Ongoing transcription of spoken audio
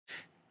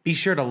Be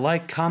sure to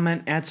like,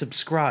 comment, and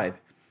subscribe.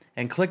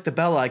 And click the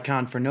bell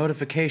icon for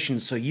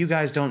notifications so you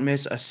guys don't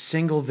miss a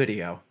single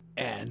video.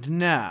 And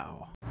now...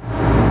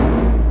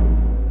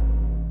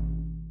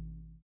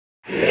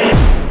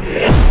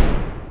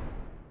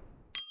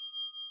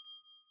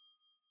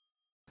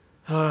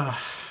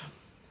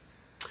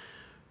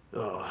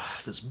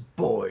 this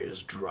boy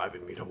is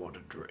driving me to want to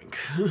drink.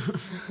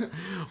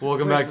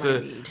 welcome back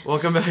to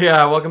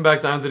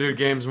ImTheDude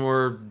Games.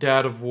 More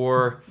Dad of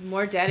War.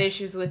 More dad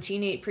issues with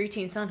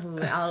preteen son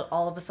who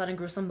all of a sudden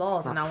grew some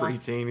balls. He's not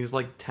preteen. He's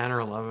like 10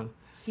 or 11.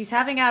 He's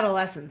having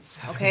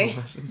adolescence. Okay.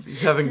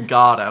 He's having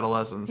God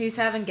adolescence. He's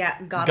having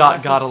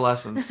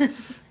adolescence.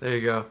 There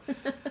you go.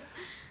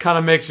 Kind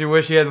of makes you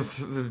wish he had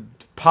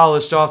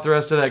polished off the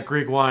rest of that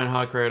Greek wine,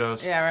 huh,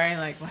 Kratos? Yeah, right.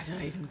 Like, why did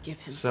I even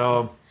give him?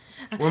 So,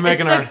 we're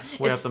making our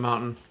way up the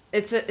mountain.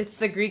 It's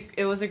the Greek.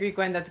 It was a Greek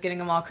wine that's getting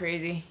him all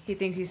crazy. He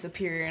thinks he's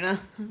superior, you know,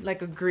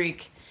 like a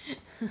Greek.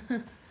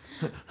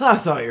 I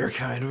thought you were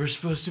kind. We're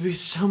supposed to be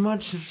so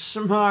much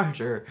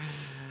smarter,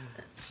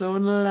 so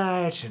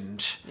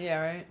enlightened.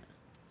 Yeah, right.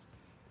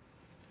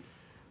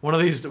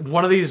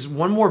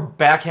 One more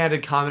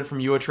backhanded comment from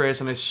you, Atreus,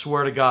 and I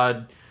swear to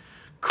God,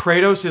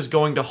 Kratos is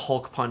going to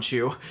Hulk punch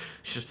you.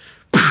 Just,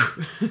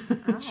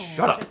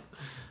 shut up!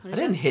 I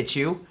didn't hit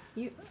you.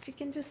 If you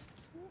can just.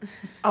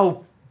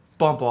 Oh,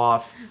 bump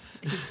off.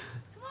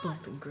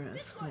 Bumping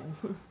grass.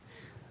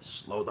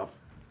 Slow down.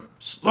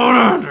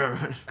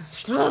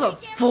 Slow the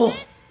full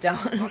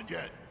down. Not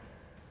yet.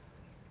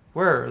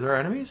 Where? Are there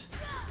enemies?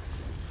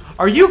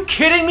 Are you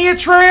kidding me,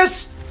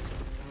 Atreus?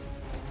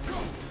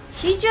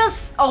 He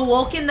just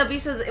awoken the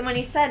beast when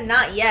he said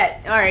not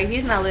yet. Alright,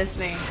 he's not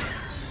listening.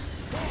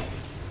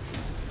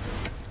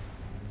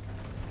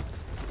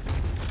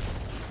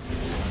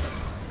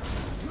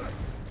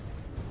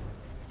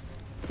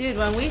 Dude,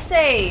 when we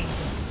say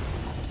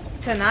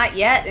to not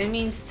yet, it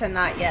means to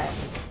not yet.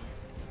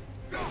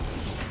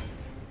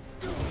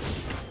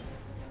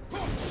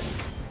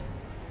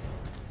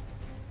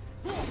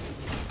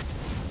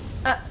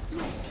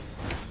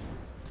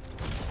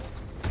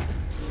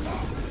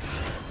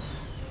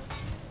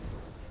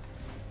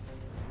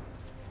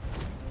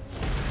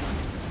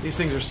 These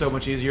things are so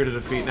much easier to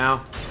defeat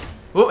now.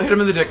 Oh, hit him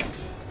in the dick.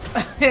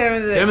 Hit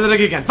him in the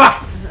dick again.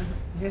 Fuck!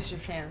 Here's your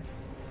chance.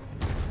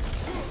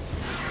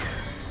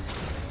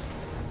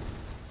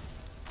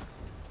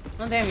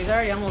 Oh damn, he's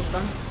already almost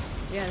done.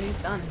 Yeah, he's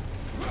done.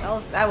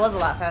 That was a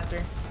lot faster.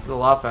 It was a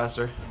lot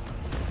faster.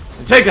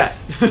 And take that!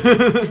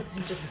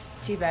 Just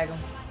teabag him.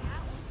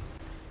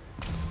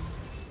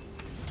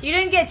 You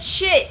didn't get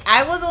shit!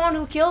 I was the one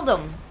who killed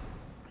him!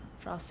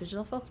 Frost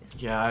digital focus.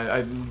 Yeah,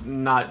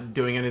 I'm not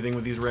doing anything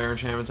with these rare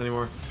enchantments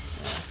anymore.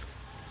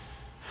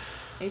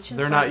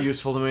 They're not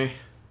useful to me.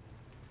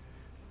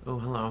 Oh,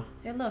 hello.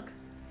 Hey, look.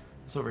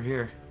 What's over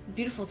here?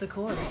 Beautiful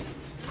decor.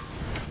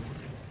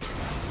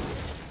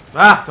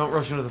 Ah! Don't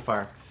rush into the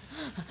fire.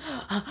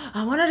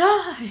 I wanna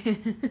die!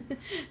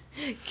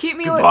 Keep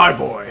me away. Goodbye,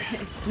 boy.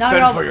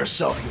 Fend for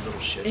yourself, you little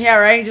shit. Yeah,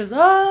 right? Just,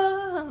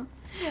 ah!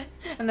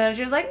 And then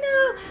she was like,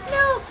 no,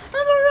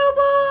 I'm a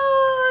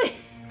robot!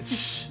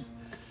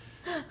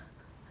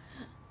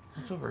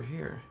 What's over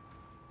here?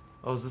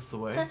 Oh, is this the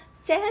way?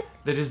 Dad?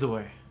 That is the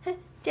way. Dad?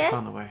 It's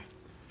on the way.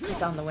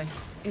 It's on the way.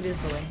 It is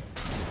the way.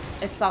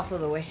 It's south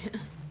of the way.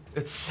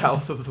 It's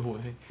south of the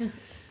way.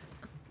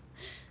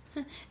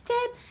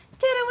 Dad,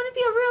 I want to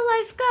be a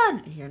real-life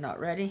gun. You're not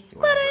ready.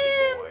 But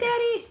I am,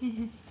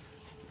 Daddy.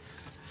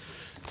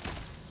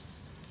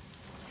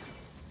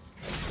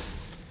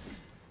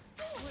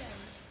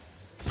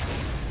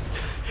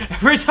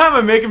 Every time I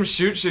make him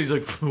shoot shit, he's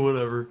like,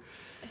 whatever.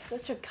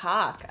 Such a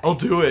cock. I'll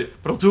do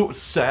it, but I'll do it with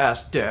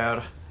sass,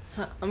 Dad.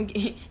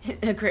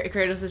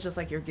 Kratos is just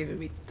like, you're giving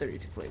me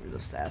 32 flavors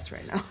of sass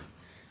right now.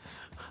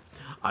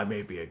 I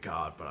may be a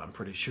god, but I'm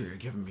pretty sure you're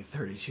giving me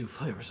 32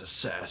 flavors of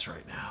sass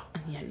right now.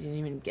 Yeah, you didn't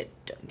even get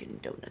Dunkin'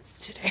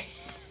 Donuts today.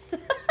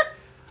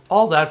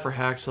 All that for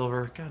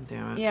Hacksilver. God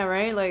damn it. Yeah,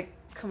 right? Like,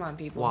 come on,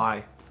 people.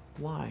 Why?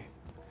 Why?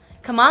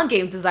 Come on,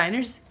 game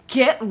designers.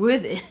 Get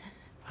with it.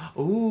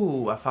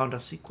 Ooh, I found a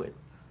secret.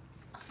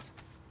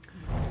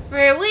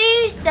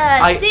 Release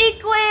the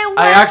secret weapon.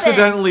 I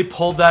accidentally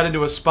pulled that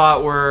into a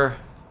spot where...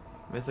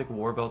 Mythic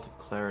Warbelt of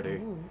Clarity.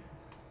 Ooh.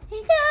 Love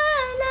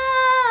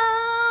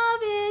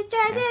is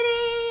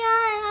tragedy,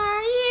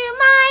 are you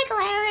my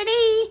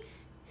clarity?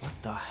 What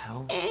the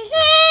hell?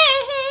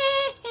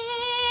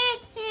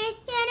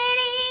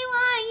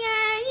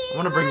 I'm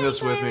gonna bring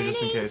this with me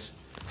just in case.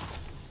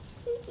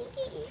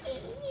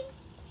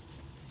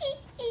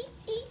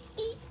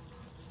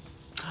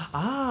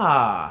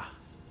 Ah!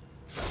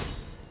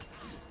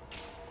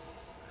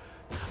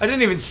 I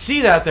didn't even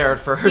see that there at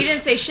first. He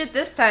didn't say shit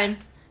this time,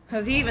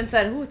 because he even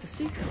said, ooh, it's a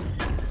secret.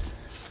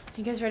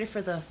 You guys ready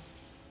for the...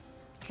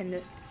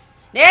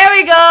 There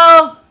we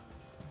go!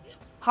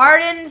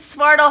 Hardened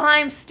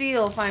Svartalheim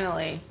steel,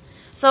 finally.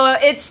 So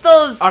it's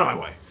those... Out of my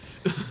way.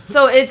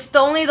 So it's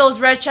only those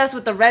red chests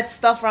with the red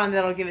stuff around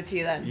that'll give it to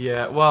you then.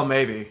 Yeah, well,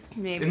 maybe.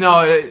 Maybe.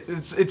 No,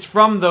 it's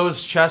from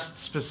those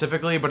chests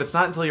specifically, but it's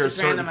not until you're a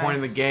certain point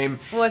in the game.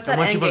 Well, it's and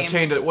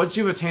that once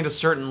you've attained a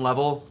certain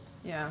level,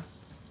 yeah,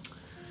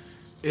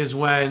 is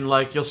when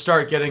like you'll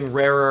start getting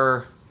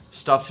rarer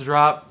stuff to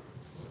drop.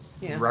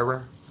 Yeah.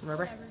 Rarer.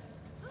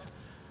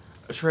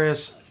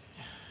 Atreus,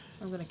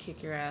 I'm gonna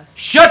kick your ass.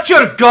 shut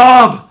your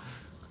gob!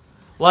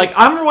 Like,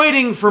 I'm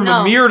waiting for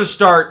Mimir to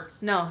start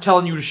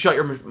telling you to shut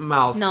your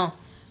mouth. No.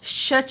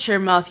 Shut your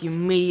mouth, you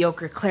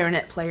mediocre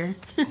clarinet player.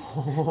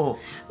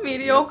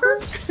 Mediocre?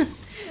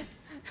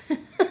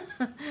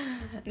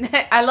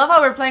 I love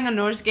how we're playing a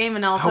Norse game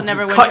and also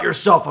never win. Cut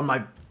yourself on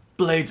my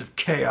blades of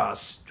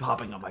chaos,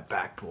 hopping on my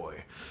back,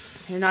 boy.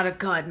 You're not a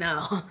god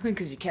now,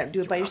 because you can't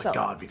do it by yourself.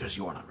 You're not a god because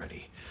you are not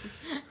ready.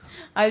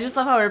 I just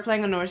love how we're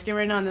playing a Norse game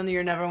right now and then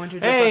you're Neverwinter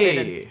just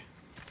updated.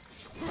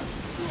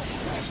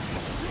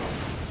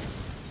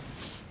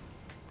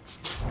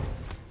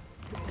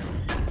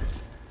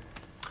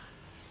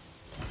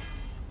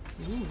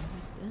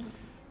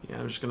 Yeah,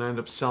 I'm just gonna end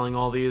up selling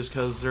all these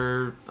because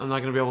I'm not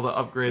gonna be able to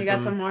upgrade them. You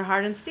got some more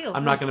hardened steel.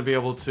 I'm not gonna be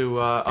able to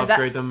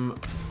upgrade them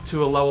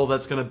to a level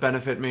that's gonna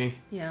benefit me.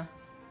 Yeah.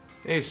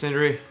 Hey,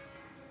 Sindri.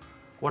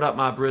 What up,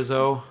 my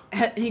Brizzo?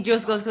 He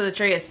just goes to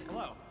Atreus.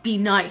 Hello. Be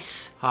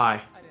nice.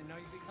 Hi. I didn't know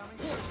you'd be coming.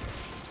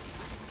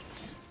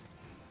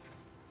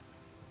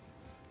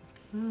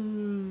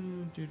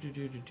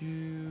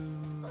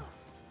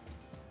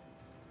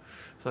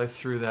 So I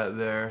threw that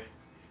there.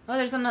 Oh,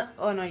 there's another.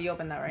 Oh no, you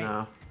opened that, right?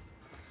 No.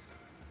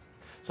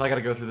 So I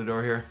gotta go through the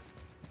door here.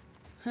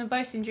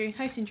 Bye, Sindri.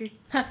 Hi, Sindri.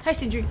 Hi,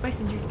 Sindri. Bye,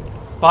 Sindri.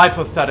 Bye,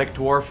 pathetic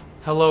dwarf.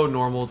 Hello,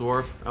 normal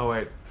dwarf. Oh,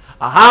 wait.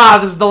 Aha!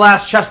 This is the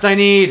last chest I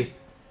need!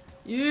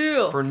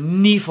 Yeah! For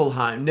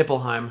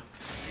Niflheim.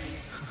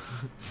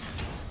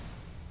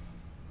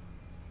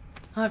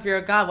 Oh, if you're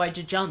a god, why'd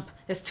you jump?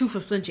 That's 2 for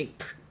flinching.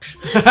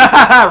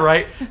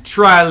 Right?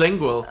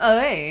 Trilingual. Oh,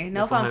 hey.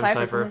 No Niflheim problem,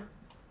 Cypher.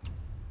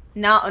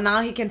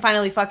 Now he can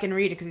finally fucking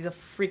read it because he's a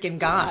freaking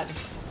god.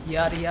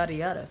 Yada, yada,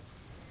 yada.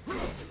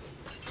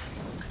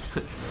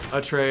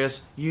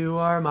 Atreus, you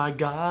are my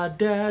god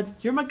dad.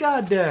 You're my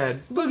god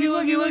dad. Boogie,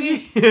 woogie,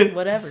 woogie.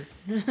 Whatever.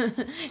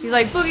 He's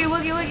like, boogie,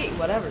 woogie, woogie.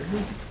 Whatever.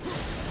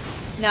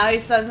 Now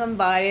he's son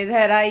somebody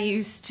that I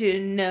used to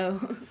know.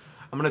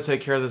 I'm gonna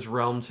take care of this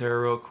realm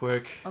tear real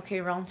quick.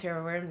 Okay, realm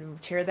tear. We're gonna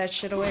tear that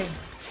shit away.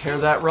 Tear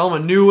that realm. A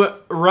new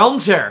realm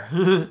tear.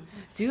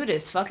 Dude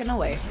is fucking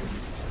away.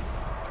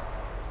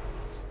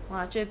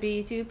 Watch it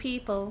be 2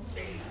 people.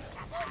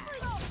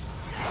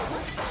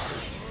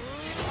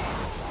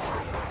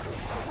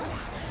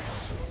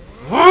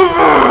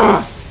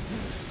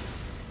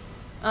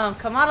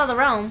 Come out of the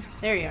realm.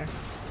 There you are.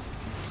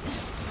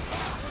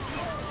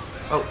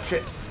 Oh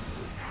shit.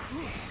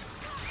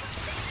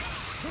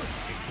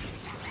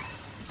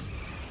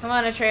 Come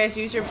on, Atreus,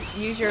 use your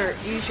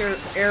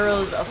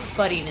arrows of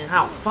spuddiness.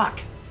 Ow,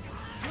 fuck.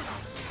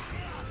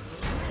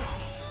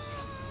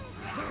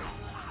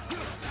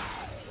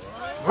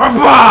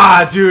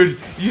 Dude,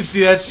 you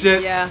see that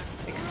shit? Yeah,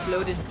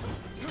 exploded.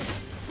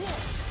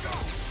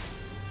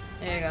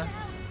 There you go.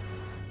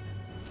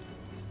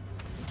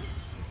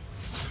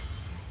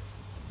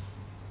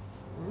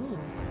 Ooh.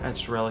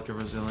 That's Relic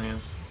of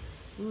Resilience.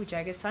 Ooh,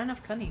 jagged sign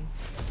of cunning.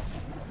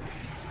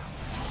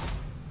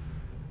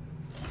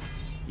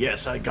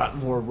 Yes, I got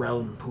more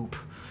realm poop.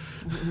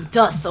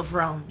 Dust of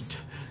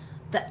realms.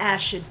 The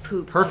ashen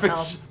poop. Perfect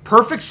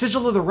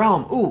sigil of the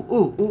realm. Ooh,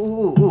 ooh,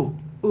 ooh, ooh, ooh,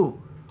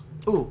 ooh,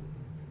 ooh.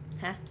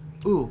 Huh?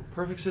 Ooh,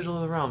 perfect sigil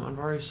of the realm.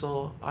 Unvari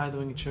soul, eye of the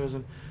winged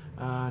chosen.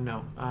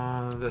 No.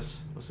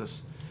 This. What's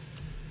this?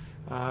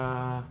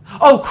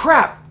 Oh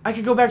crap! I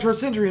could go back to our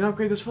Sindri and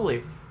upgrade this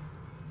fully.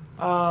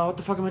 What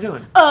the fuck am I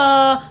doing?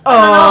 I don't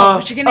know,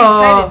 but you're getting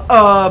excited.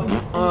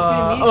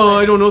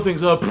 I don't know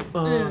things.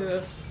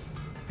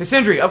 Hey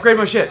Sindri, upgrade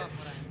my shit.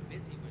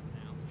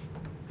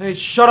 Hey,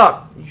 shut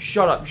up! You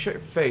shut up! You shut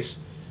your face.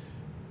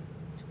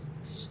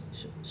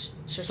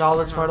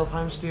 Solid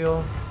Svartalfheim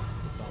steel.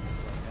 It's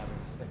almost like having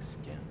thick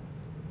skin.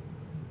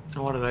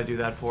 What did I do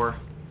that for?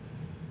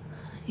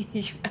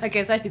 Like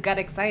I said, you got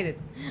excited.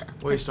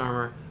 Waist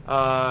armor.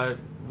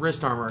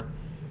 Wrist armor.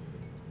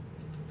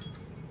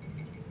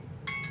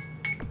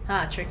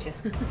 Ah, tricked you.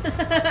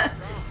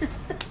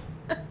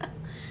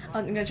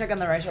 I'm gonna check on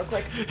the rice real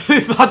quick. I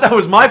thought that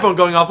was my phone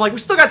going off. I'm like, we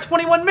still got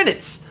 21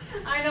 minutes.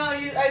 I know.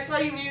 I saw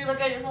you immediately look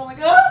at your phone like,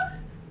 oh,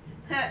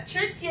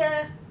 tricked you.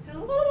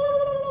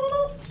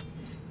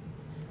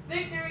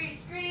 Victory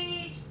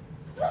screech.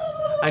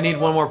 I need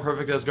one more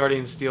perfect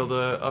Asgardian steel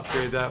to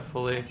upgrade that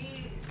fully.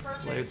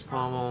 Blades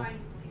pommel.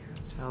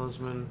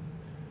 Talisman.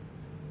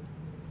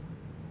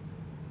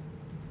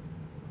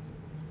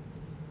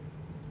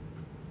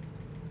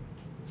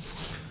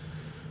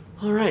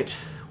 Alright,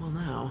 well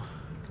now.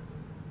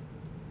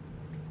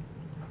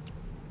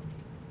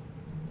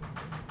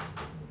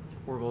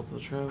 Warbolt to the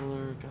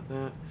Traveler, got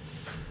that.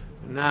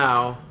 And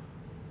now,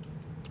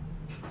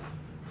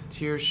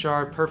 Tear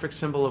Shard, perfect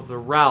symbol of the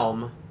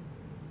realm.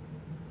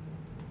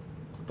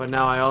 But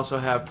now I also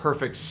have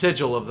perfect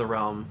sigil of the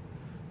realm.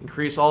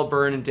 Increase all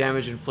burn and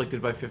damage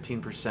inflicted by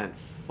 15%.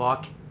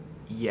 Fuck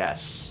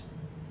yes.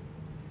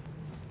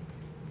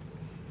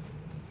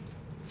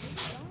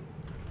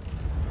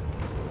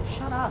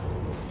 Shut up.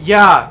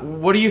 Yeah,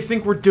 what do you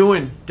think we're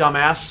doing,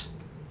 dumbass?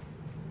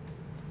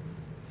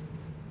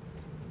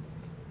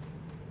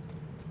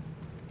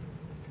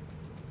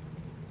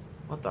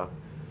 What the?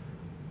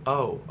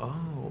 Oh,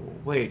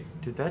 wait,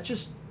 did that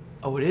just...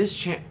 Oh, it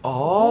is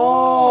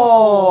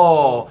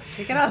Oh!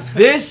 Pick it up.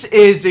 This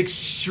is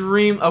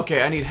extreme...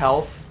 Okay, I need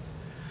health.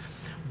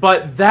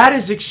 But that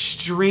is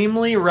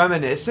extremely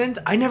reminiscent.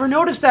 I never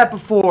noticed that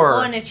before.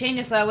 Oh, and it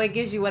changes so that way it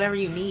gives you whatever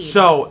you need.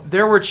 So,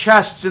 there were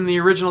chests in the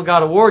original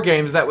God of War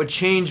games that would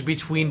change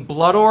between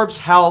blood orbs,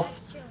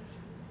 health,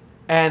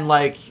 and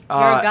like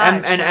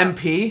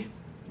MP.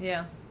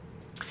 Yeah.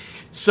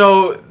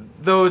 So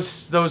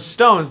those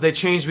stones, they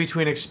change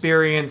between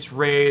experience,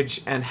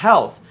 rage, and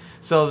health.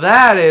 So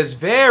that is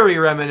very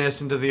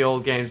reminiscent of the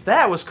old games.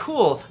 That was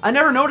cool. I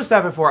never noticed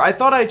that before. I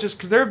thought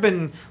because there have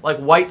been like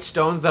white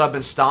stones that I've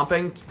been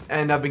stomping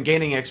and I've been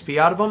gaining XP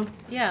out of them.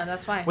 Yeah,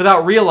 that's why.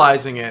 Without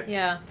realizing it.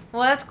 Yeah.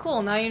 Well, that's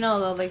cool. Now you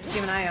know, though, like, to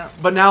keep an eye out.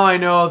 But now I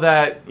know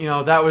that,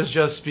 that was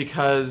just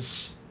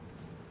because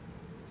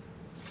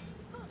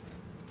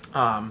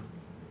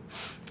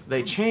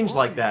they changed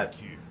like that.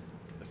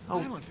 The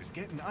silence is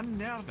getting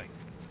unnerving.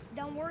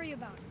 Don't worry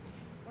about it.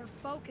 We're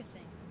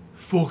focusing.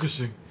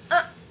 Focusing.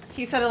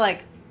 He said it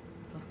like,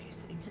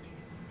 focusing.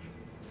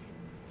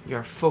 You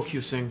are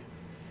focusing.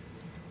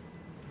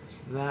 It's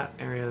that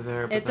area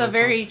there. But It's a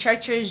very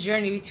treacherous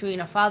journey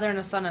between a father and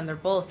a son, and they're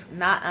both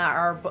not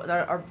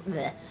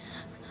bleh.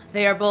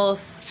 They are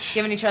both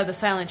giving each other the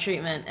silent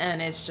treatment,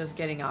 and it's just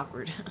getting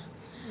awkward.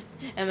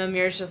 And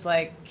Mimir's just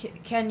like,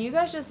 can you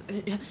guys just...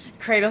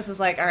 Kratos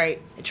is like,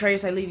 alright,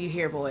 Atreus, I leave you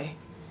here, boy.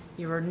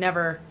 You were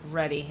never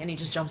ready. And he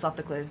just jumps off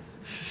the cliff.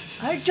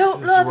 I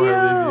don't love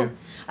you!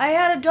 I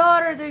had a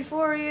daughter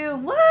before you.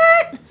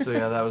 What? So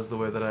yeah, that was the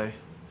way that I...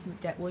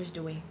 That was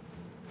the way.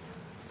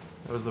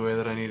 That was the way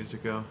that I needed to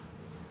go.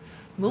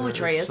 Move, There's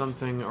Atreus.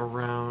 something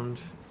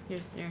around...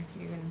 Here's there.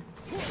 You're gonna...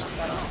 Knock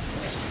that off.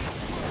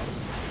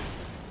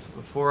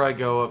 Before I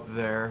go up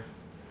there,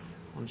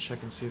 I want to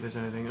check and see if there's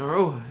anything...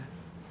 Oh!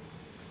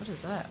 What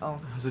is that? Oh.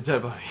 There's a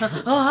dead body.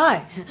 Oh,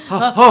 hi!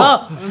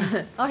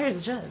 Oh! Oh, here's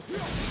the chest.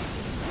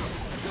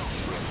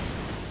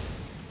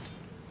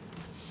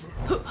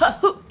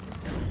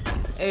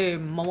 Hey,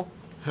 mama.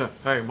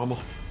 Hey, mama.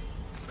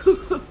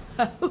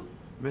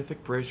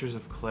 Mythic Bracers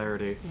of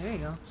Clarity. There you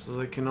go. So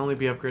they can only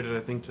be upgraded, I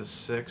think, to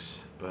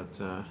 6, but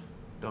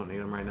don't need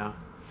them right now.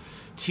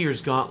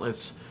 Tyr's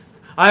Gauntlets.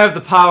 I have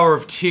the power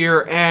of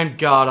Tyr and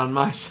God on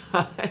my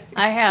side.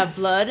 I have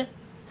blood,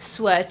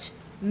 sweat,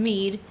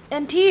 mead,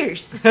 and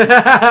tears.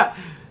 Nearly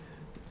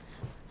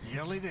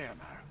there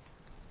now.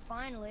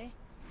 Finally.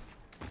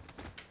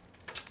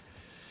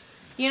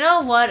 You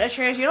know what,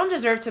 Atreus? You don't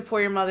deserve to pour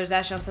your mother's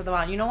ashes onto the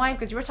mountain. You know why?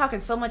 Because you were talking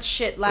so much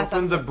shit last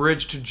Open the episode.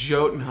 bridge to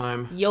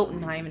Jotunheim.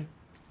 Jotunheim.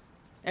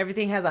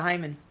 Everything has a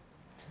hymen.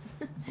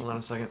 Hold on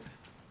a second.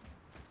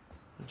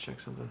 I'll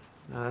check something.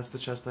 No, that's the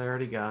chest I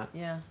already got.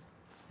 Yeah. Is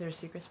there a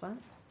secret spot?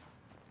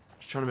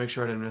 Just trying to make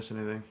sure I didn't miss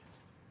anything.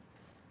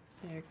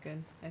 Yeah, you're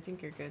good. I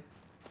think you're good.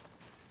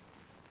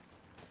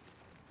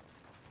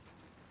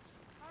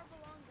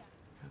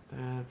 Got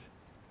that.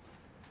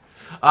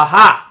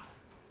 Aha!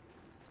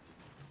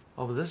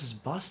 Oh, but this is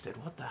busted.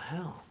 What the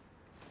hell?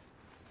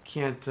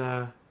 Can't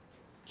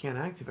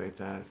activate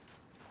that.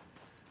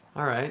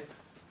 Alright.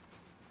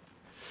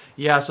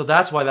 Yeah, so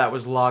that's why that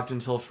was locked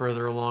until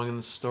further along in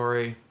the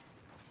story.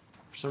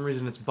 For some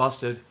reason it's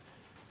busted.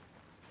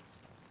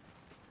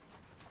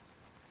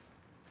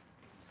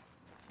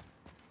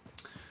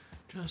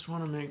 Just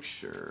want to make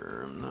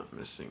sure I'm not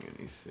missing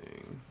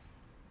anything.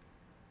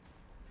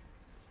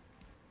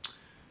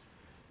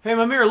 Hey,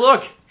 Mimir,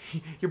 look!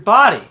 Your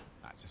body!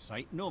 That's a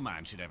sight no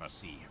man should ever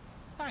see.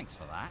 Thanks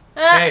for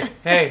that.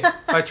 Hey,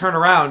 if I turn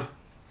around,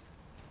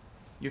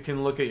 you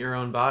can look at your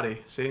own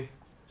body. See?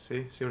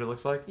 See what it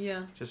looks like?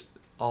 Yeah. Just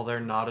all there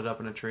knotted up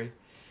in a tree.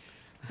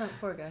 Oh,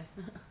 poor guy.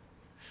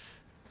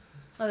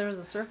 Oh, there was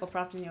a circle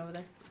prompting you over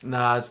there.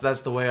 Nah,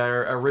 that's the way I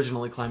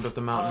originally climbed up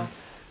the mountain. Oh.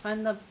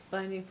 Find the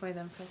binding point,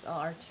 then press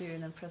R2,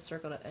 and then press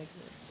circle to exit.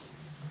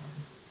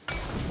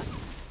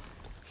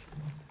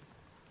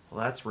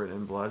 Well, that's written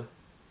in blood.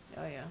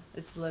 Oh yeah,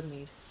 it's blood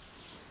mead.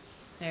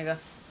 There you go.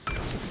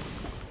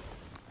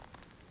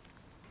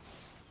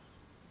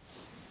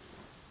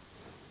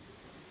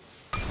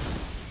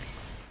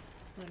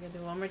 I'm gonna do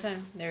it one more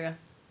time. There you go.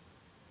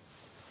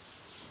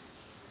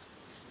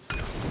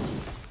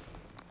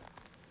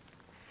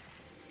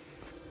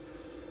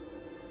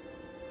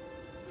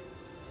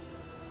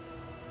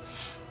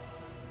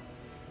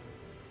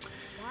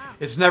 Wow.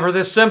 It's never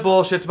this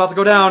simple. Shit's about to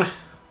go down.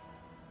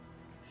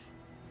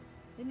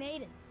 We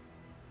made it.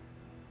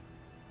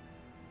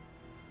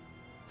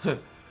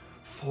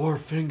 4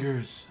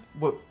 fingers.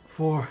 What?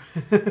 4?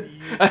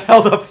 I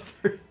held up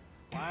 3.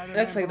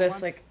 Looks like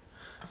this, like.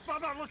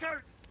 Father, look out!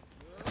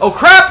 Oh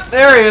crap!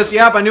 There he is.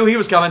 Yep, I knew he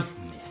was coming.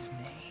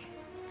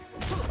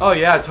 Oh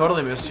yeah, I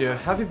totally missed you.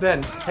 How have you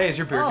been? Hey, has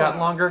your beard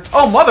gotten longer?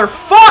 Oh,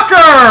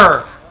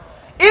 motherfucker!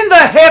 In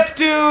the hip,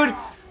 dude!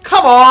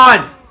 Come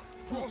on!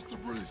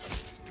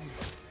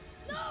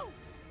 No!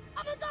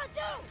 I'm a god too!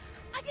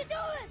 I can do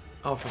this!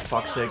 Oh, for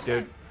fuck's sake,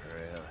 dude.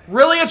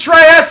 Really,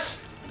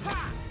 Atreus?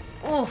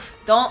 Oof.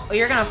 Don't.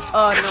 You're gonna.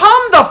 No.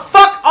 Come the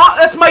fuck on!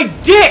 That's my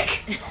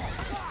dick!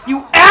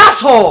 You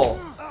asshole!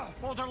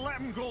 Baldur, let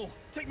him go.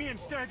 Take me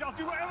instead. I'll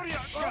do whatever you...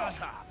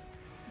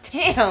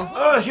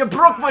 Damn. You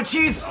broke my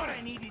teeth! I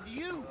needed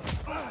you.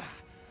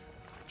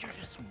 You're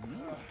just weak.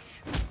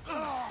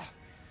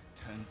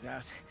 Turns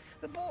out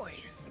the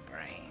boy's the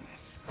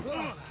brains.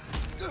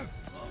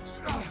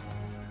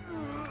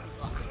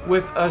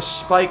 With a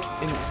spike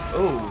in...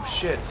 Oh,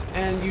 shit.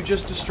 And you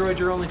just destroyed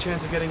your only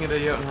chance of getting into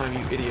Jotunheim,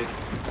 you idiot.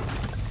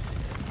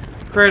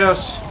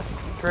 Kratos.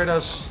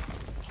 Kratos.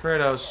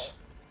 Kratos.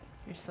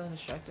 You're so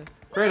distracted.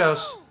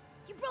 Kratos. No!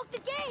 You broke the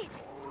gate!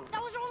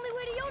 That was our only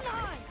way to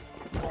Jotunheim!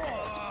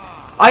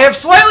 I have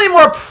slightly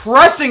more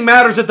pressing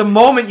matters at the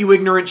moment, you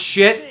ignorant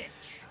shit.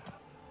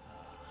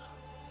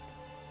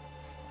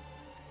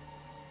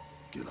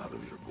 Get out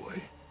of here,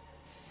 boy.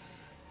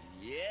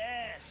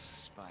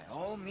 Yes, by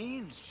all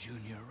means,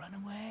 Junior, run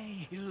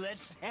away. Let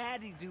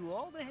Daddy do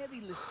all the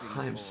heavy lifting.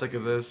 I am sick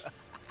of this.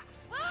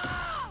 Let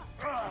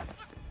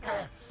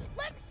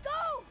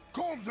go!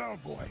 Calm down,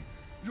 boy.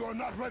 You are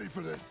not ready for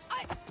this.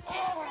 I am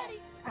ready!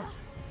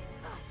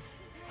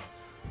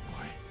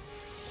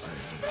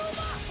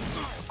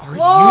 Are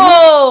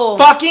Whoa! you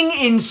fucking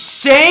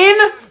insane?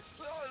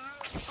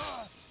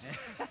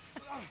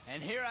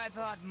 And here I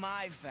thought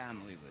my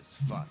family was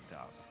fucked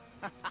up.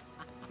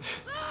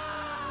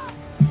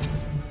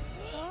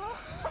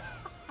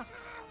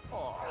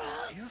 Oh,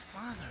 your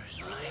father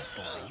is right,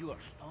 boy. You are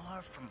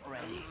far from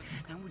ready.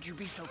 Now would you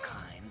be so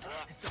kind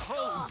as to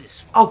hold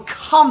this? Oh,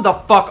 come the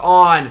fuck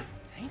on.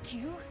 Thank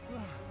you.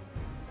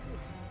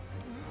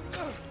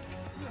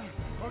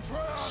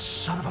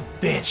 Son of a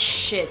bitch.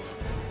 Shit.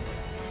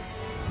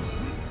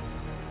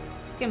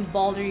 Fucking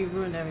Baldur, you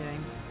ruined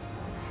everything.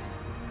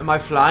 Am I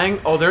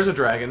flying? Oh, there's a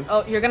dragon.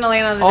 Oh, you're gonna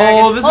land on the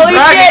dragon. Oh, this is a Holy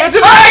dragon! shit! It's a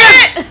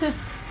dragon! Holy shit!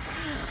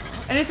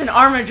 And it's an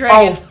armored Oh,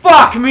 dragon.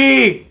 fuck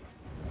me!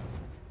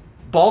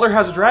 Baldur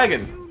has a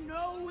dragon. You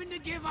know when to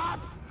give up.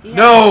 Yeah.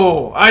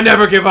 No! I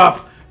never give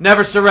up.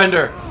 Never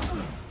surrender.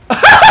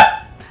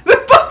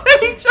 They're both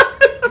hitting each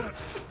other.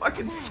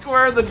 Fucking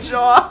square in the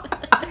jaw.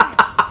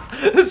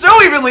 It's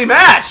so evenly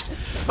matched.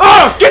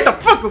 Oh, get the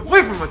fuck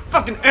away from my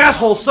fucking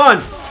asshole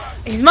son.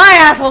 He's my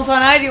asshole,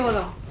 son. I deal with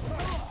him.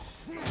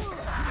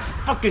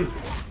 Fucking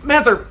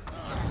mother.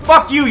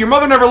 Fuck you. Your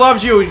mother never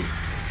loved you.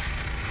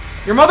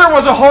 Your mother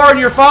was a whore and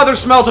your father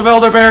smelt of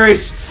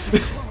elderberries.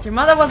 Your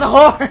mother was a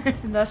whore.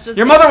 That's just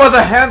Your mother was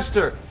a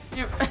hamster.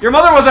 Your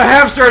mother was a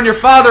hamster and your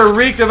father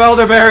reeked of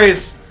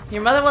elderberries.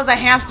 Your mother was a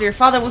hamster. Your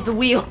father was a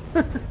wheel.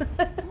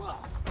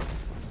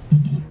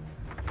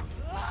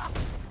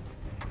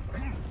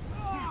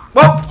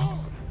 Whoa! Ouch,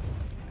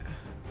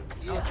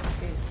 my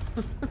face.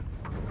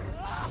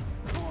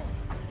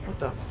 What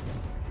the?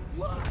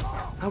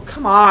 Oh,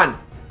 come on.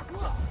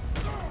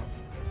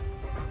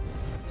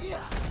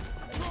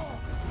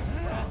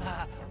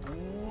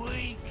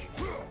 Weak.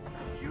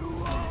 You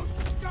won't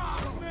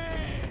stop me.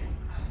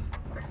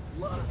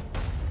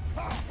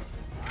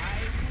 I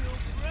will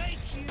break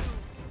you.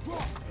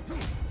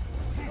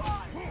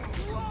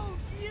 Won't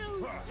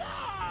you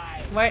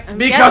die? Wait, I'm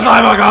Because guessing-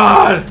 I'm a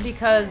god!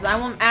 Because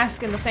I'm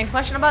asking the same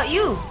question about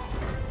you.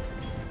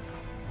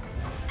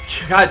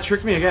 God,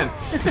 tricked me again.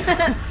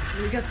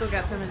 We guys still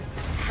got 10 minutes.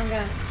 I'm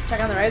gonna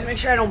check on the rise, make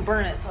sure I don't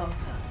burn it, so.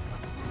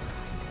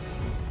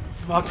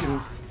 Fucking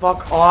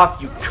fuck off,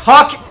 you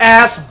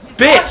cuck-ass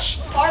bitch!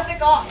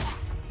 Farthik off!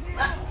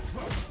 Oh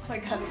my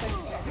god, thank you.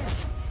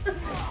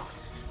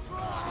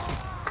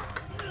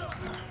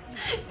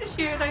 Did you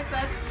hear what I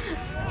said?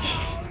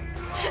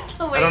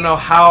 The way I don't know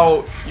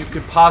how you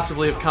could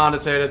possibly have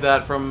connotated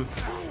that from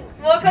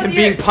him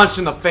being punched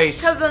in the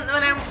face. Because when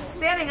I'm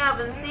standing up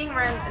and seeing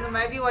her in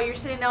my view while you're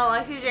sitting down, all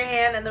I see is your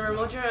hand and the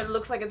remote control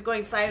looks like it's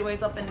going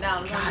sideways up and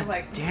down. So I'm just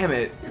like, Damn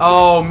it.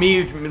 Oh,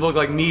 me look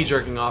like me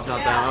jerking off,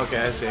 not them.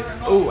 Okay, I see. Ooh,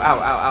 ow, ow, ow, ow,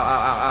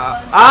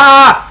 ow, ow.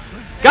 Ah!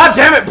 God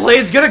damn it,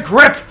 Blades, get a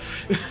grip!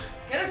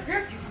 get a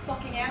grip, you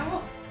fucking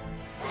animal.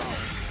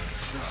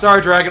 Sorry,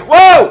 dragon.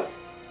 Whoa!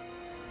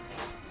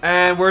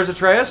 And where's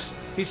Atreus?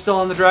 He's still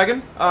on the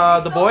dragon?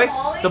 The boy?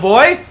 falling? The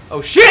boy?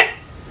 Oh, shit!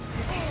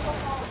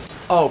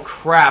 Oh,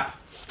 crap.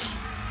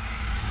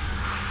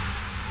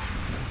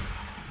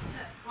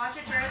 Watch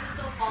your terrace is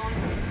still falling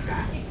from the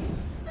sky.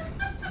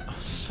 Oh,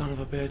 son of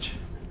a bitch.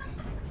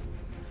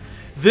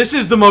 This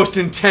is the most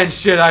intense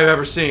shit I've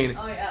ever seen.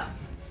 Oh yeah.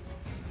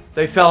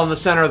 They fell in the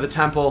center of the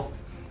temple.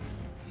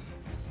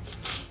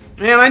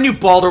 Man, I knew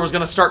Baldur was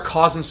gonna start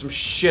causing some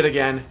shit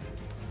again.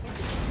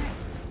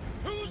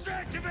 Who's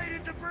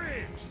activated the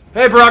bridge?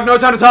 Hey, Brock, no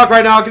time to talk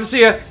right now. I can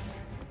see ya.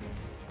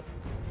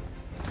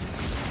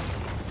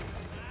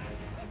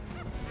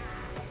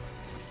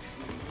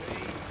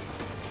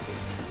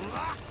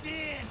 Locked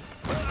in.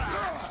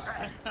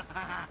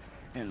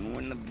 And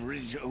when the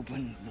bridge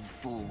opens, the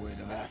full weight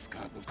of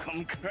Ascot will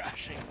come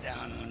crashing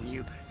down on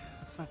you.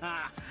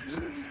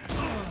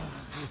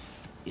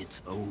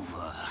 It's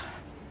over.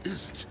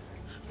 Is it?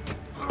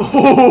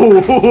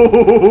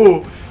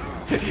 Oh,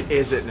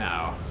 is it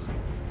now?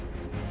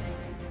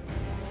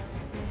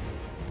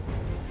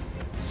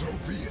 So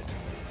be it.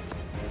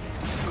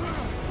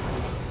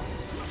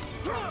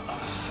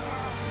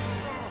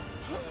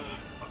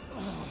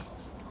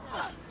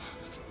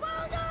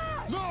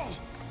 No!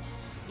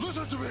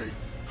 Listen to me!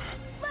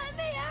 Let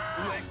me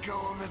out! Let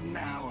go of it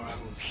now, or I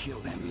will kill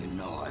him. You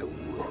know I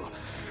will.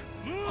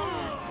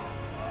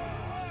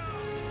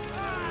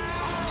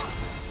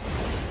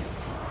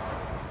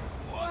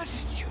 What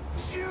did you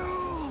do?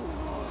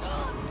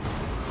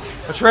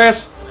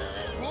 Atreus!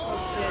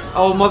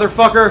 Oh,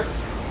 motherfucker!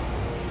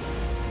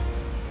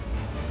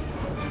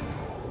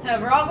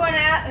 We're all going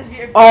at.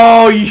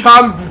 Oh,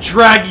 I'm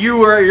drag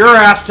your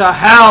ass to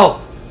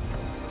hell!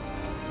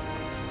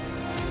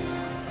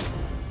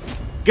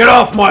 Get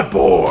off my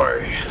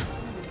boy!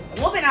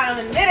 Whooping on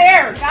him in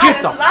midair. God, Get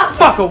this the is awesome.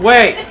 fuck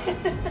away!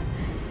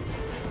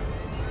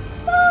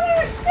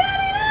 Mother,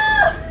 Daddy,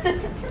 no!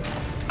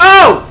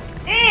 Oh!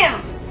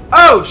 Damn!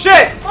 Oh,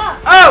 shit!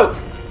 Fuck! Oh!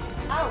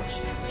 Ouch!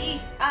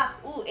 E, A,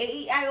 U, A,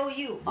 E, I, O,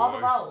 U. All the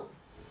vowels.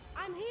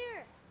 I'm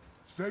here.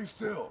 Stay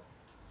still.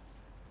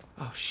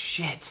 Oh,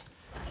 shit.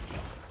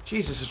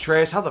 Jesus,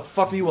 Atreus, how the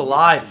fuck are you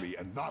alive? Listen to me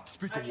and not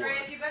speak a word.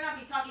 Atreus, you better not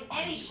be talking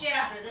any shit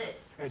after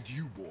this. And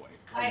you, boy,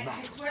 are I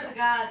not swear to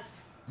yourself.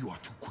 gods. You are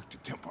too quick to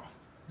temper.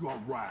 You are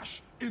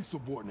rash,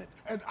 insubordinate,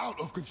 and out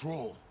of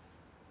control.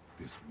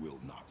 This will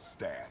not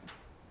stand.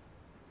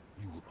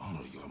 You will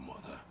honor your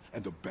mother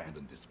and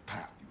abandon this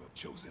path you have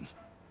chosen.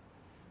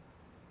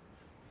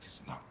 It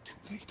is not too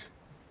late.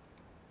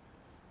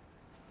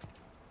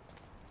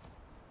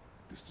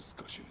 This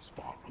discussion is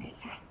far from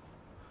over.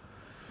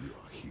 We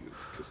are here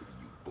because of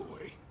you,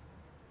 boy.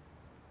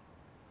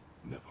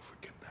 Never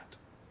forget that.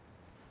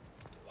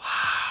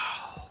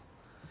 Wow.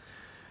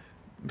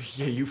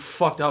 Yeah, you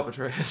fucked up,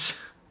 Atreus.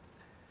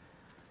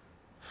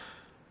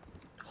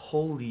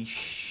 Holy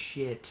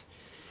shit.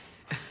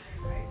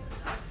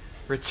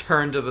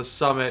 Return to the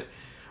summit.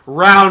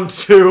 Round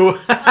 2.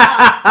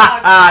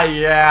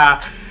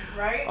 Yeah.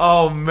 Right?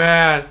 Oh,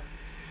 man.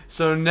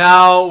 So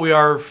now we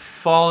are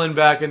falling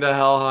back into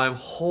Helheim.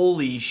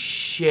 Holy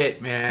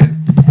shit,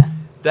 man.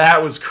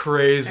 That was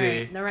crazy.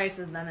 Alright, the rice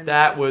is done. And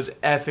That was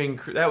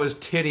effing. That was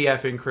titty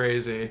effing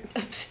crazy.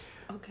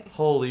 okay.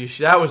 Holy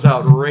shit, that was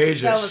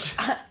outrageous.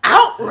 That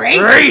was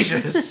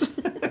outrageous.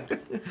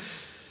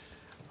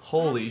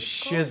 Holy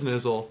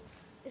shiznizzle.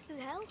 This is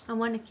hell? I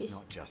want to kiss.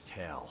 Not just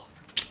hell.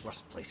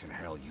 Worst place in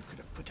hell you could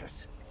have put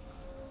us.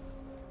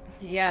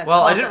 Yeah. It's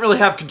Well, I called didn't the- really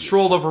have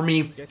control over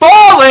me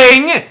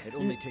falling. It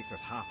only takes us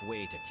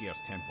halfway to Tyr's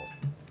temple,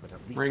 but at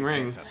least Ring, it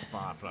ring. gets us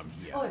far from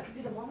here. Oh, it could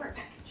be the Walmart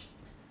package.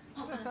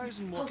 For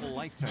 1,000 mortal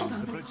lifetimes,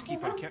 the bridge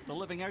keeper kept the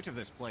living out of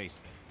this place.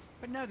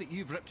 But now that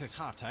you've ripped his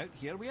heart out,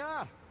 here we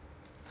are.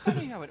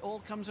 Funny how it all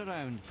comes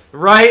around.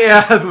 Right?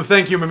 Yeah.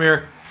 Thank you,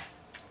 Mimir.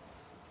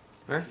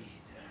 Where?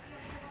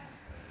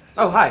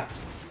 Oh, hi.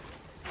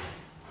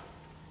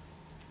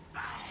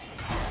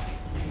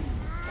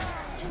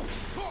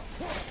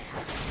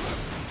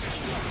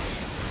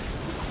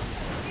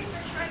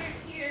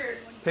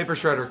 Paper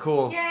shredder,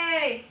 cool.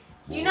 Yay!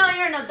 You know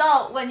you're an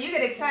adult when you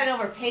get excited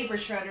over paper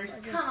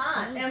shredders. Come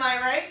on, am I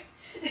right?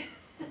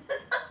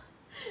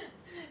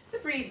 It's a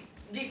pretty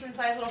decent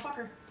sized little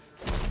fucker.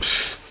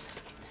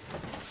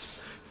 It's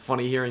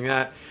funny hearing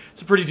that.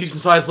 It's a pretty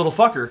decent sized little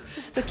fucker.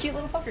 It's a cute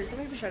little fucker. It's a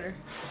paper shredder.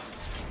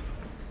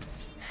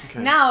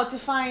 Okay. Now to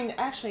find,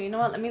 actually, you know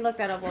what? Let me look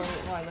that up while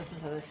I listen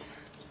to this.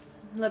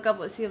 Look up,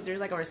 let's see if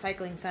there's like a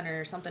recycling center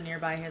or something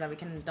nearby here that we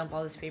can dump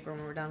all this paper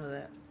when we're done with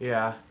it.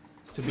 Yeah.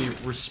 To be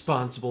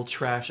responsible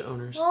trash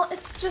owners. Well,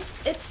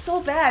 it's so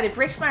bad. It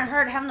breaks my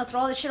heart having to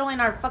throw all this shit away in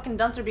our fucking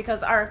dumpster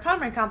because our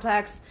apartment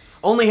complex.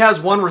 Only has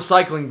one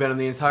recycling bin in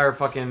the entire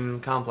fucking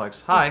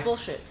complex. Hi. It's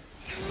bullshit.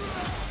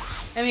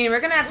 I mean,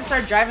 we're gonna have to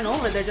start driving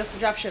over there just to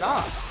drop shit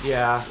off.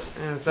 Yeah.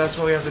 And if that's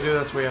what we have to do,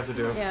 that's what we have to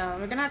do. Yeah,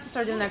 we're gonna have to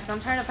start doing that because I'm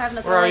tired of having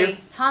to Where throw are you? away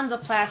tons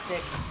of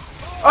plastic.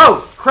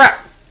 Oh, crap!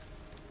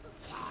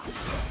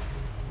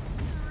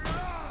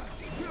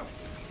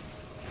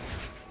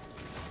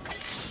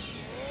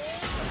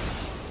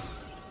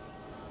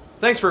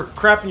 Thanks for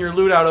crapping your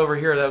loot out over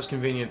here. That was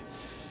convenient.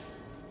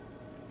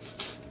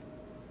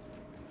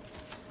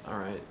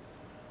 Alright.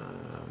 Well,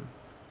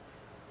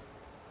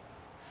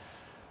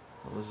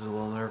 this is a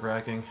little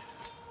nerve-wracking.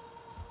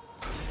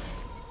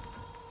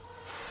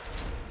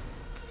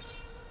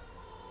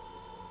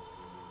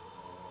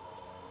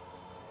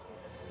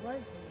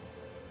 Was he?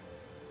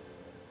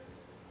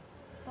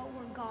 But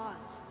we're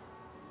gods.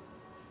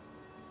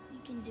 We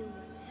can do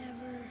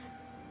whatever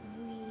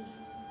we...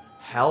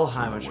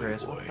 Helheim,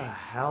 Atreus. What the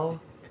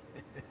hell?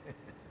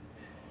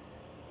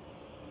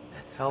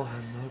 That's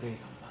Helheim Modi.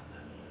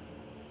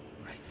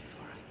 Right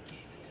before I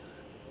gave it to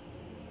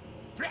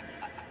her.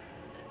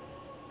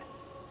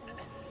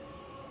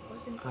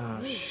 Wasn't Oh,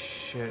 me.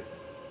 shit.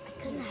 I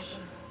couldn't have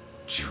done it.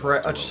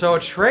 So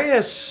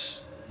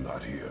Atreus.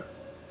 Not here.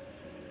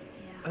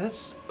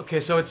 That's okay.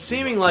 So it's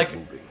seeming like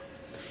Moving.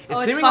 it's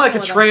it's seeming like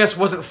fucking with him. Atreus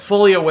wasn't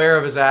fully aware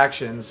of his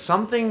actions.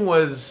 Something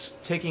was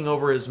taking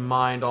over his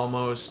mind A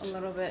almost.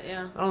 little bit,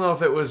 yeah. I don't know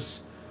if it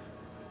was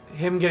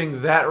him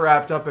getting that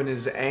wrapped up in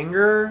his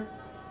anger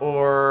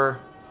or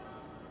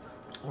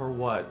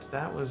what.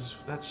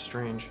 That's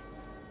strange.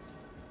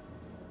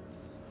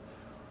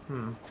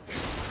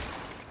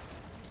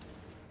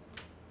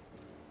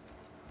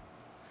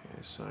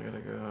 Okay, so I gotta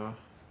go.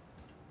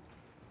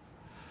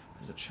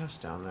 There's a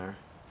chest down there.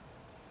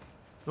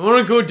 I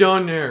wanna go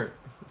down there.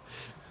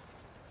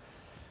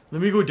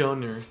 Let me go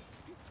down there.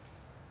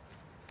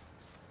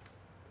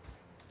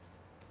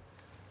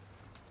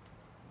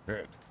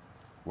 Ed,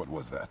 what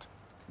was that?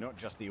 Not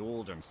just the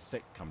old and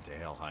sick come to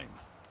Helheim,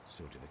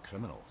 so do the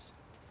criminals.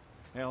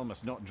 Hell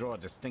must not draw a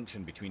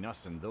distinction between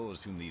us and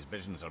those whom these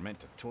visions are meant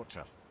to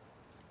torture.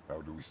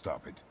 How do we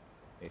stop it?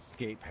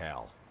 Escape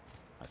hell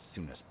as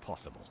soon as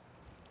possible.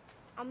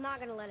 I'm not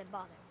gonna let it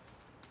bother.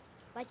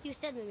 Like you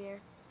said, Mimir,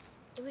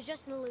 it was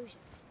just an illusion.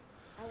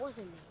 That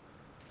wasn't me.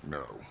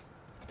 No.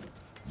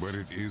 But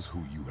it is who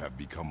you have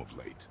become of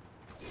late.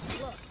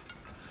 Look,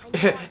 I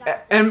know I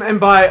gotta say And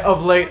by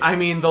of late, I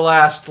mean the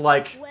last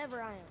like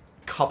whoever I am.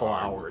 couple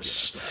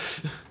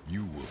hours.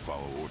 You will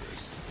follow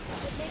orders.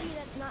 But maybe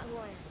that's not who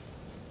I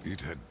am.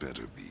 It had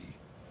better be.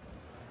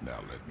 Now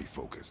let me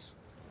focus.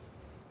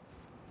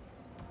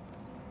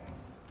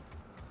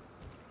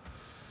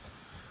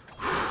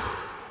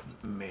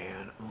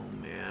 Man, oh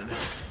man.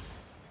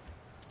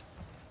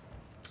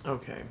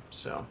 Okay,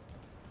 so.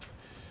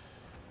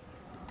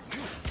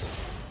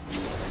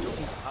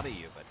 Hurry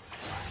you, but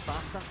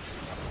faster.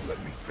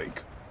 Let me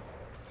think.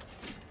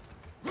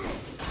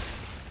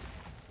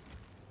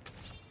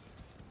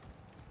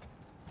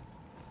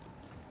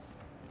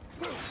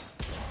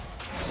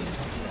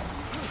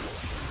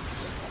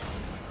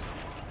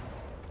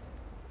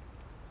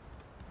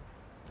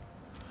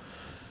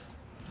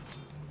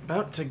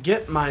 About to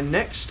get my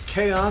next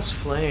Chaos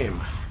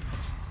Flame.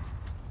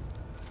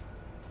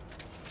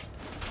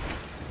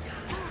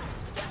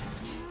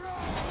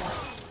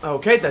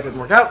 Okay, that didn't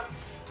work out.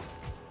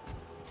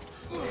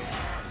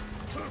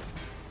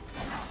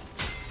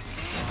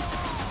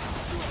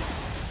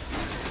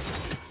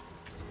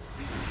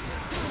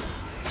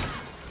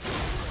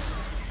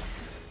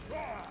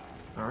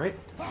 All right.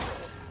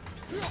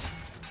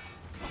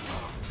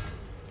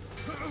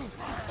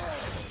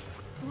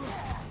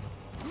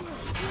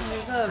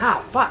 There's a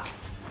Ah, fuck.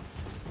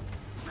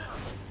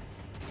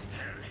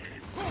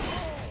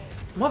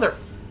 Mother.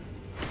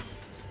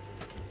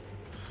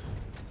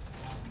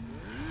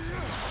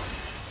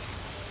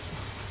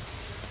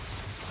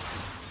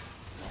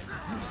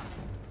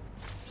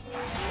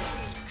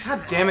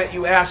 God damn it,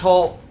 you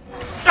asshole.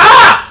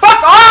 Ah!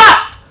 Fuck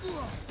off!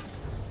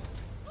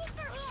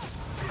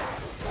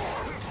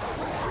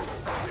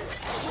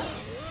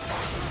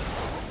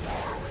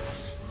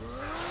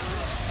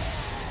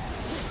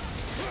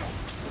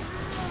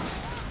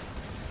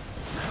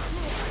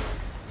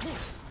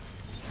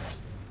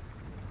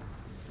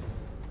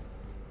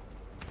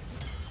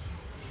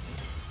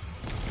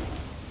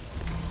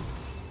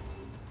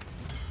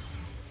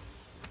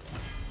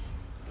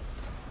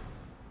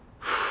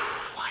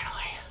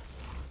 Finally.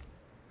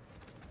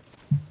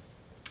 Man,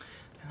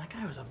 that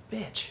guy was a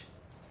bitch.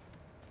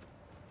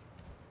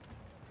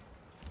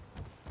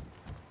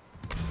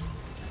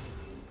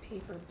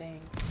 paper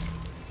bank.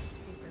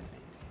 Paper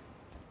bank.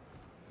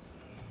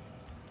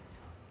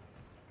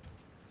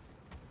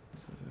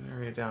 There's an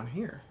area down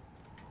here.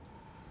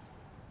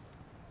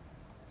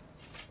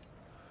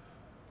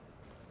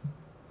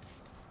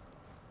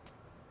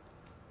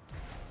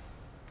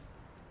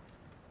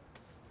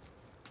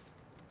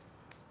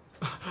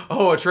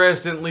 Oh,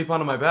 Atreus didn't leap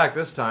onto my back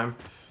this time.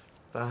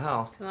 What the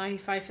hell? Now he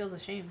probably feels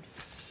ashamed.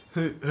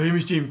 I'm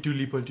ashamed to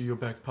leap onto your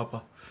back,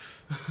 Papa.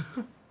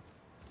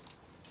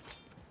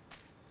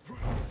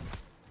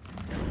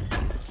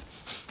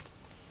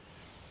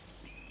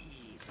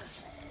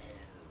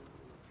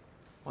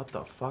 What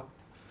the fuck?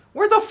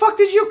 Where the fuck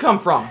did you come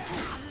from?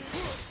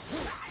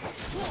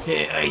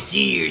 I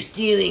see you're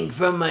stealing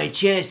from my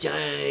chest.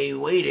 I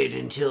waited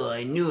until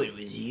I knew it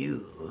was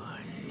you.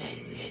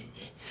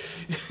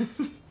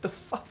 The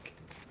fuck?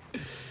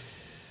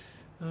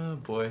 Oh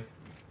boy.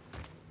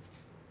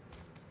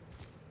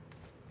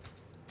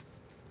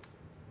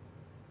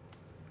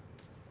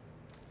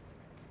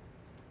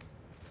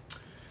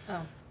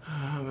 Oh.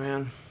 Oh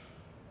man.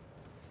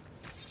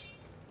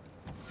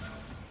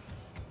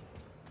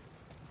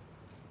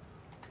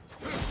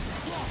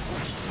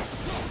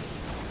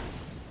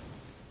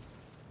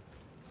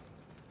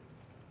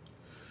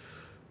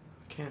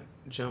 Can't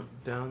jump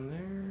down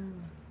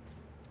there.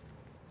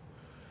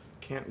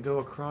 Can't go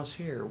across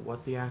here.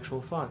 What the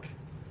actual fuck?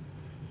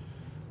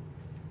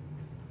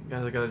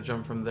 Guys, I gotta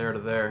jump from there to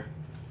there.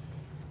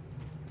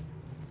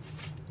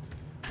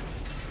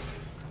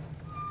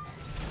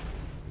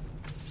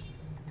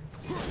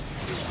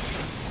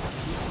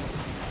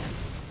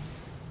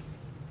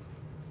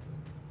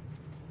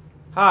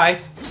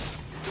 Hi.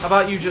 How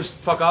about you just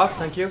fuck off?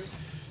 Thank you.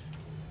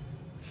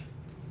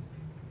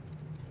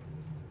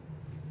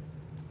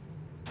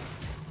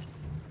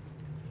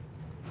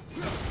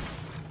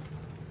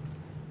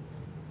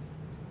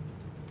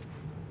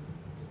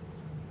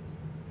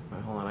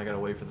 Alright, hold on. I gotta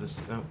wait for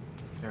this. No.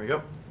 There we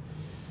go.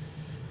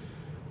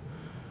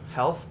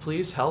 Health,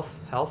 please. Health,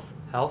 health,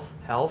 health,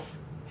 health,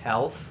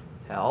 health,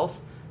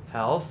 health,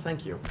 health.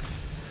 Thank you.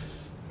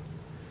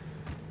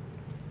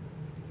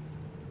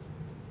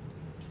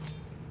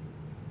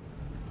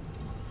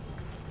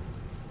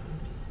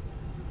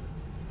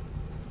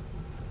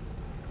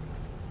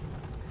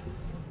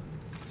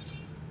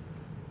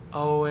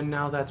 Oh, and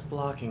now that's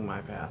blocking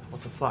my path.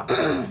 What the fuck?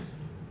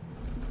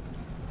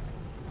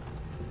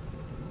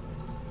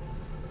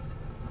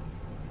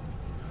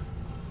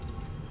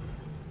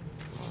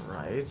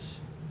 Alright. So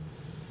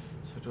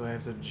do I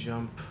have to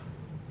jump?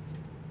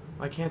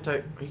 Why can't I?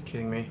 Are you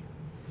kidding me?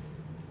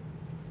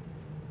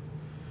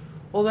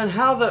 Well then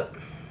how the...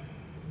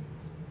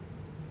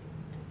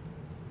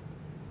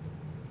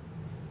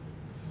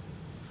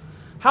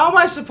 How am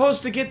I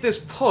supposed to get this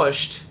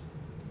pushed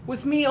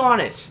with me on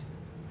it?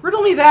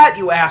 Riddle me that,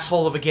 you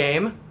asshole of a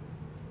game.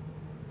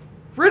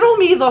 Riddle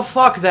me the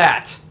fuck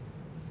that.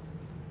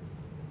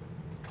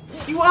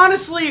 You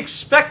honestly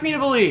expect me to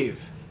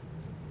believe?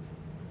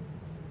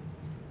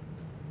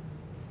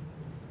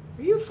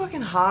 Are you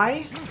fucking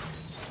high?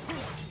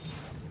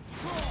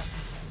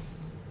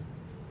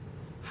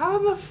 How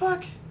the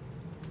fuck?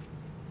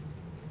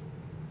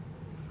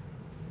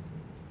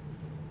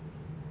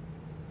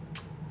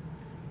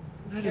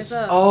 That is...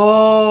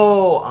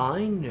 Oh,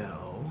 I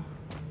know.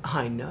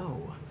 I know.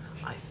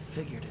 I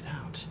figured it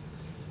out.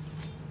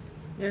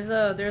 There's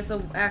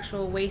a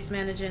actual waste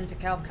management to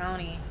Calp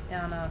County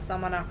on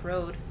Salmonok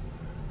Road.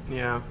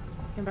 Yeah. You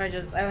can probably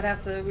just we would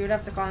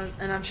have to call,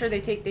 and I'm sure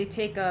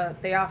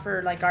they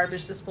offer like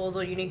garbage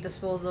disposal, unique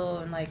disposal,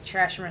 and like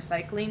trash and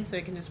recycling, so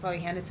you can just probably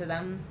hand it to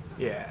them.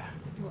 Yeah.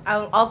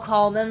 I'll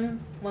call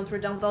them once we're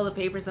done with all the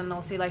papers, and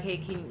they'll say like, hey,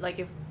 can you, like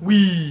if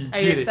are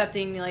you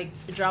accepting like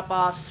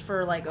drop-offs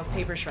for like of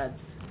paper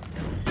shreds?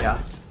 Yeah.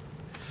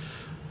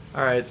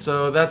 Alright,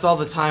 so that's all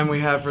the time we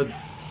have for...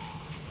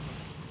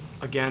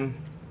 Again.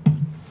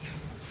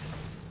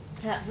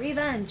 Yeah,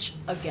 revenge.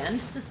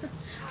 Again?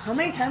 How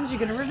many times are you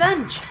gonna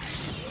revenge?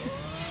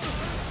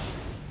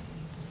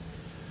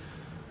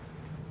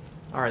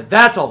 Alright,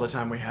 that's all the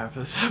time we have for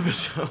this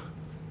episode.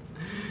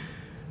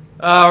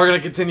 We're gonna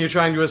continue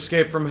trying to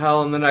escape from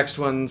hell in the next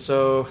one,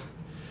 so...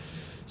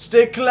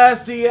 Stay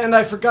classy, and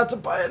I forgot to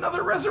buy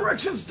another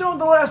resurrection stone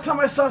the last time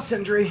I saw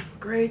Sindri.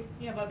 Great.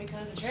 Yeah, but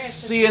because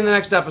See you in the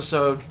next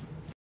episode.